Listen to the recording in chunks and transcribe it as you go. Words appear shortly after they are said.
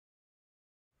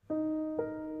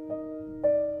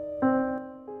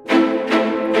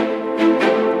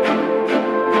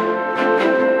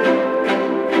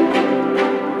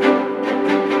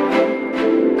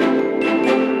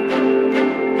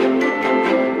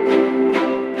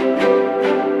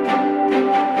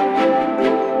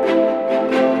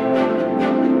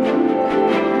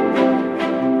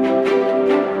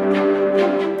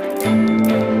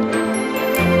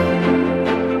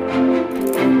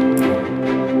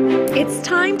It's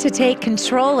time to take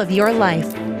control of your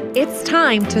life. It's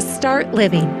time to start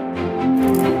living.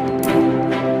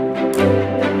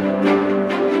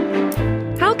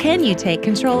 How can you take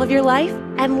control of your life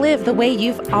and live the way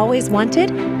you've always wanted?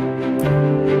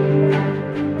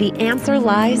 The answer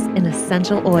lies in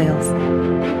essential oils.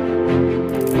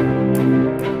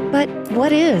 But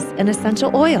what is an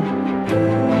essential oil?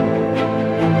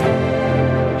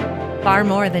 Far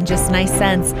more than just nice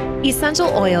scents, essential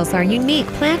oils are unique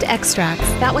plant extracts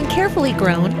that, when carefully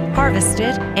grown,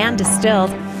 harvested, and distilled,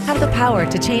 have the power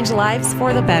to change lives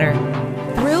for the better.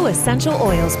 Through essential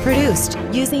oils produced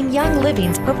using Young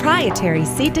Living's proprietary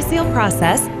seed-to-seal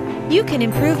process, you can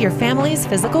improve your family's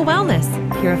physical wellness,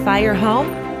 purify your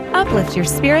home, uplift your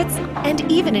spirits,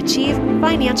 and even achieve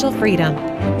financial freedom.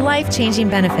 Life-changing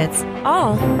benefits,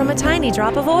 all from a tiny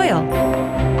drop of oil.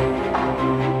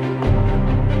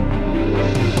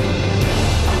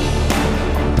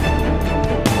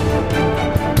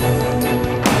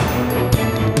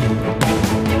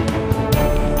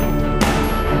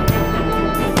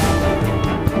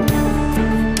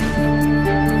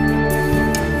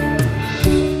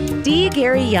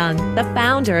 Gary Young, the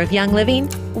founder of Young Living,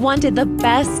 wanted the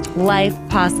best life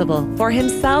possible for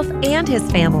himself and his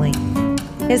family.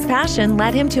 His passion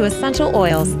led him to essential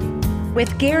oils.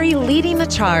 With Gary leading the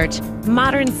charge,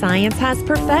 modern science has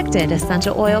perfected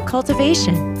essential oil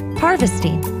cultivation,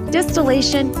 harvesting,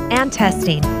 distillation, and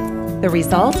testing. The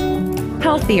result?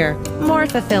 Healthier, more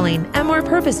fulfilling, and more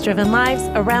purpose-driven lives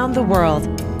around the world.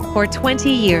 For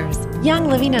 20 years, Young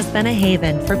Living has been a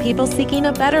haven for people seeking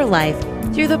a better life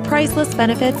through the priceless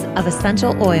benefits of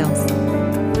essential oils.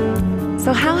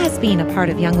 So how has being a part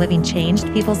of Young Living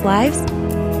changed people's lives?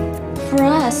 For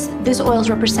us, these oils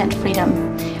represent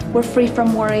freedom. We're free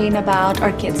from worrying about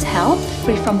our kids' health,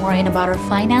 free from worrying about our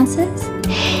finances.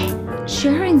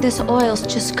 Sharing these oils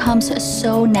just comes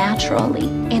so naturally,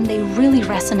 and they really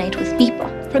resonate with people.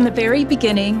 From the very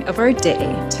beginning of our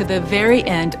day to the very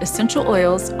end, essential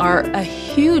oils are a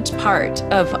huge part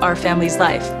of our family's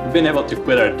life. We've been able to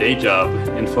quit our day job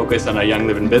and focus on our Young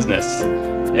Living business.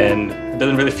 And it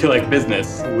doesn't really feel like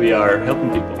business. We are helping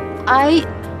people. I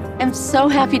am so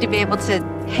happy to be able to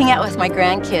hang out with my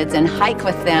grandkids and hike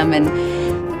with them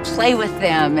and play with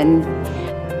them. And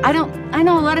I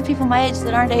know a lot of people my age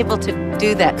that aren't able to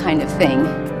do that kind of thing.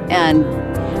 And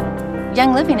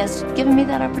Young Living has given me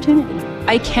that opportunity.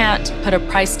 I can't put a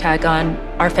price tag on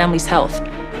our family's health.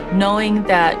 Knowing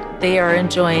that they are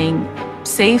enjoying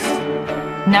safe,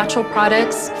 natural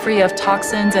products free of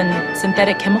toxins and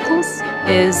synthetic chemicals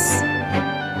is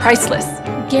priceless.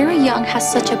 Gary Young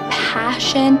has such a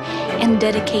passion and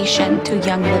dedication to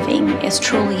Young Living. It's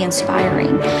truly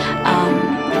inspiring.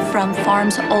 From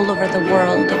farms all over the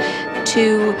world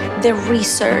to the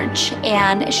research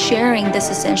and sharing these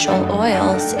essential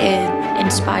oils, it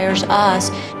inspires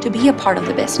us to be a part of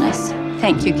the business.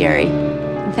 Thank you, Gary.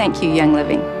 And thank you, Young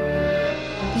Living.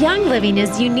 Young Living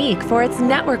is unique for its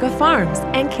network of farms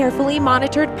and carefully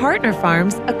monitored partner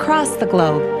farms across the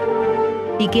globe.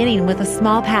 Beginning with a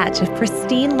small patch of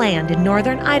pristine land in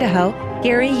northern Idaho,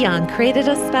 Gary Young created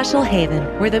a special haven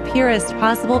where the purest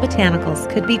possible botanicals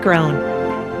could be grown.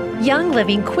 Young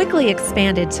Living quickly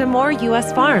expanded to more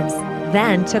U.S. farms,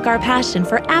 then took our passion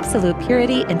for absolute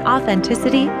purity and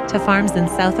authenticity to farms in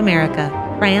South America,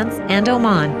 France, and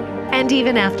Oman. And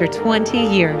even after 20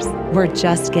 years, we're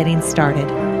just getting started.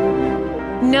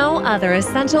 No other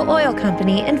essential oil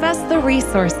company invests the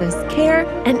resources, care,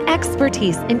 and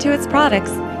expertise into its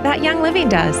products that Young Living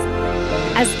does.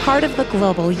 As part of the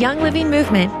global Young Living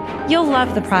movement, you'll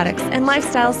love the products and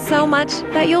lifestyles so much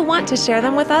that you'll want to share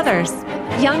them with others.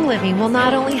 Young Living will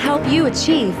not only help you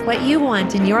achieve what you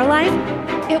want in your life,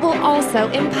 it will also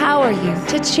empower you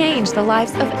to change the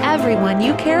lives of everyone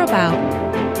you care about.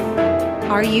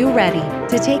 Are you ready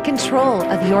to take control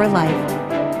of your life?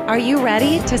 Are you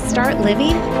ready to start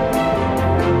living?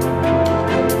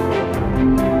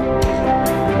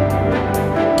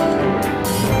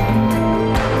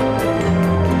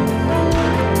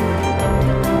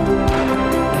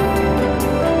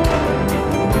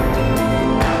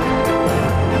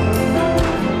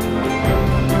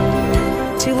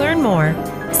 To learn more,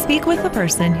 speak with with the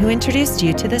person who introduced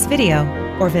you to this video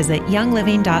or visit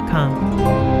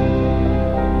youngliving.com.